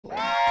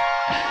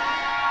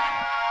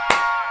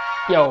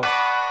Yo,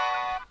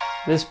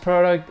 this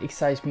product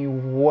excites me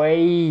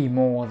way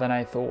more than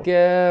I thought.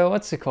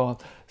 What's it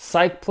called?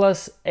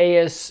 Cycplus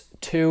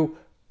AS2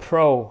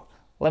 PRO.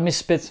 Let me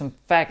spit some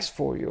facts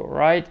for you,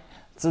 alright?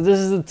 So this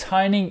is a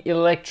tiny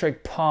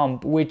electric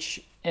pump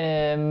which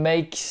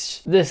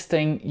makes this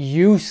thing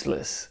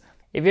useless.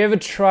 If you ever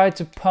try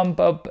to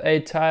pump up a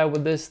tire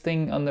with this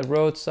thing on the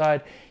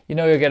roadside, you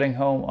know you're getting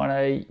home on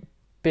a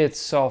bit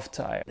soft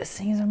tire. This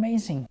thing is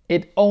amazing.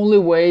 It only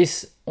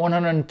weighs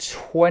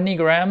 120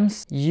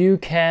 grams. You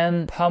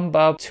can pump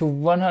up to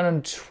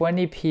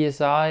 120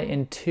 psi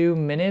in 2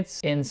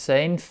 minutes.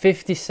 Insane.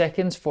 50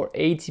 seconds for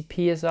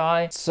 80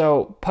 psi.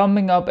 So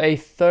pumping up a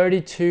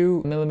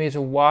 32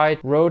 millimeter wide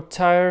road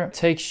tire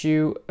takes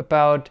you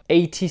about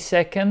 80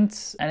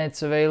 seconds, and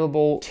it's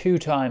available 2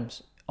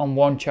 times on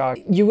one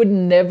charge. You would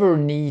never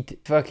need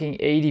fucking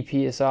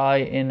 80 psi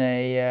in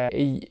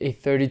a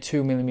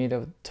 32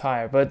 millimeter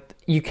tire, but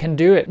you can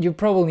do it. You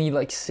probably need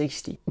like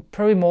 60,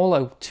 probably more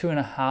like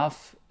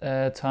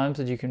 2.5 times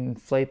that you can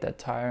inflate that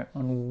tire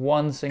on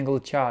one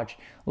single charge.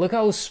 Look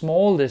how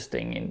small this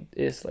thing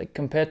is, like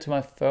compared to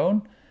my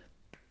phone.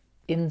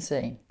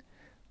 Insane.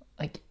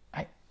 Like,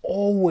 I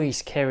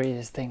always carry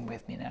this thing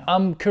with me now.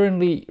 I'm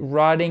currently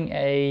riding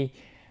a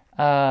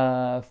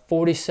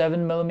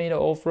 47 millimeter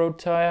off-road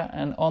tire,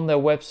 and on their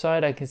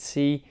website I can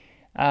see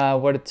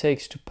what it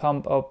takes to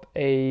pump up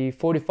a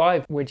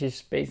 45, which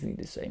is basically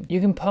the same.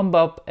 You can pump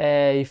up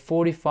a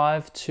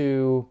 45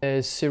 to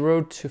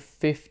 0 to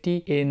 50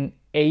 in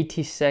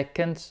 80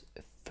 seconds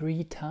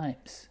 3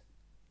 times.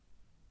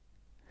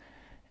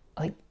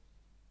 Like,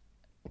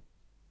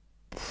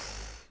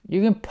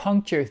 you can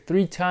puncture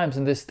 3 times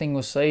and this thing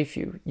will save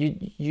you.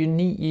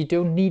 You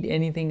don't need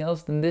anything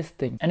else than this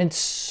thing, and it's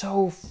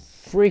so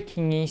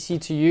freaking easy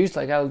to use.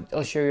 Like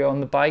I'll show you on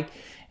the bike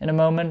in a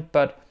moment,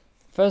 but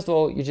first of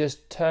all, you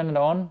just turn it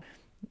on.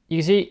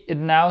 You see it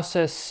now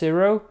says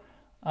 0.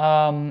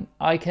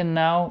 I can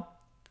now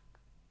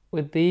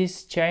with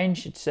these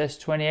change. It says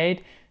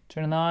 28,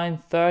 29,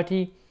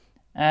 30,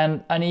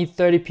 and I need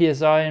 30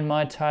 psi in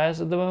my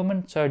tires at the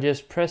moment, so I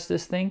just press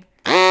this thing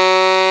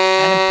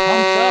and it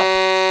pumps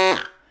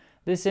up.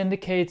 This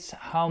indicates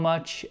how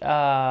much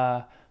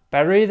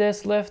battery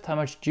there's left, how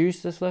much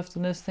juice there's left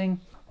in this thing.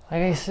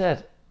 Like I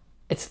said,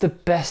 it's the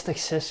best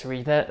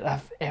accessory that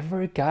I've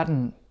ever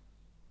gotten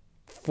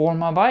for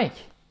my bike.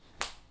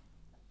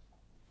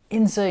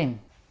 Insane.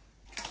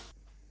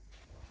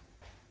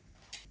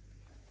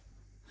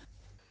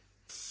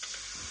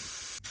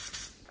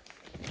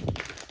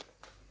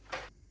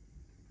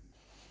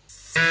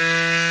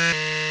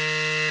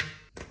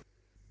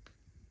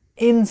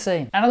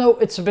 Insane. I know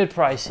it's a bit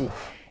pricey.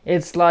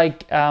 It's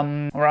like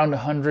around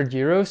 100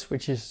 euros,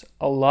 which is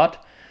a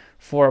lot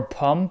for a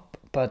pump,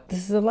 but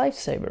this is a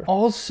lifesaver.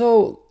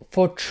 Also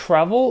for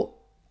travel,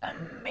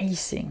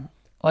 amazing.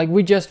 Like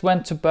we just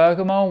went to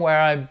Bergamo where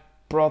I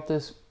brought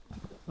this,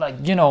 like,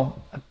 you know,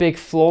 a big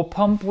floor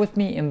pump with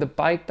me in the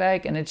bike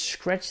bag, and it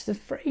scratched the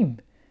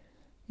frame.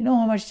 You know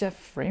how much that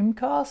frame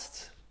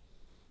costs?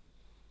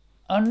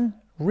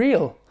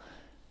 Unreal.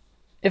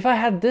 If I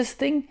had this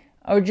thing,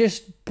 I would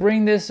just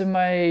bring this in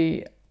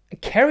my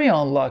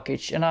carry-on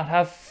luggage and I'd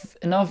have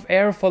enough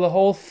air for the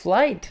whole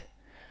flight.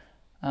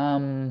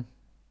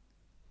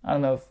 I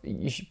don't know if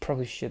you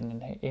probably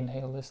shouldn't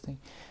inhale this thing,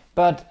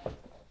 but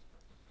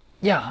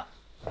yeah,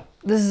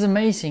 this is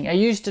amazing. I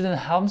used it in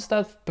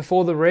Halmstad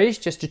before the race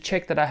just to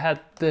check that I had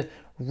the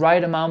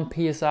right amount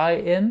PSI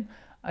in.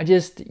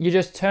 You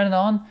just turn it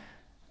on,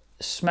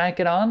 smack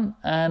it on,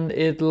 and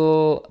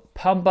it'll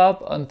pump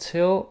up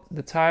until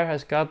the tire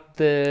has got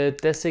the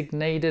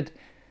designated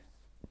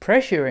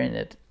pressure in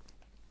it.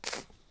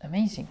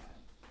 Amazing.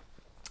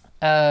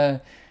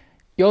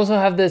 You also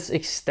have this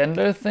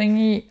extender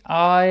thingy.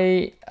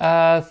 I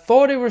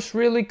thought it was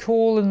really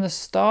cool in the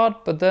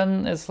start, but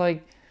then it's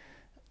like,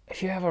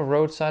 if you have a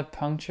roadside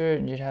puncture,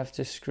 you'd have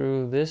to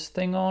screw this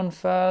thing on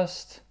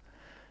first,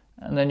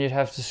 and then you'd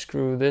have to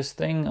screw this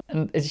thing,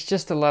 and it's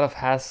just a lot of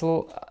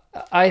hassle.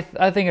 I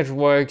think it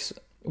works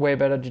way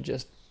better to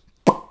just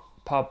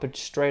pop it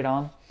straight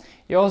on.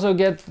 You also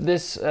get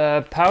this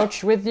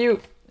pouch with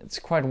you. It's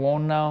quite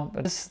worn now,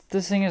 but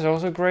this thing is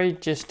also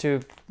great just to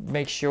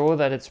make sure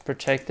that it's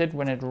protected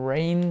when it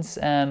rains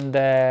and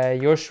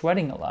you're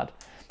sweating a lot.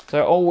 So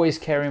I always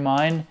carry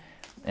mine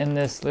in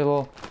this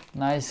little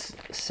nice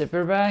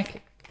zipper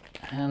bag,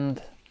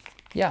 and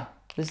yeah,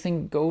 this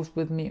thing goes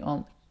with me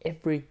on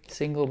every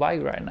single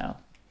bike right now.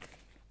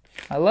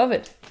 I love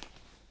it.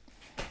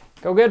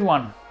 Go get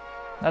one.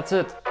 That's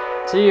it.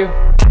 See you.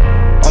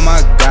 Oh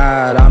my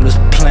God, I'm just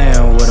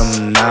playing with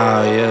them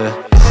now,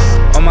 yeah.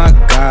 Oh my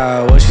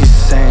God, what she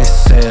saying,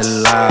 say it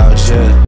loud, yeah.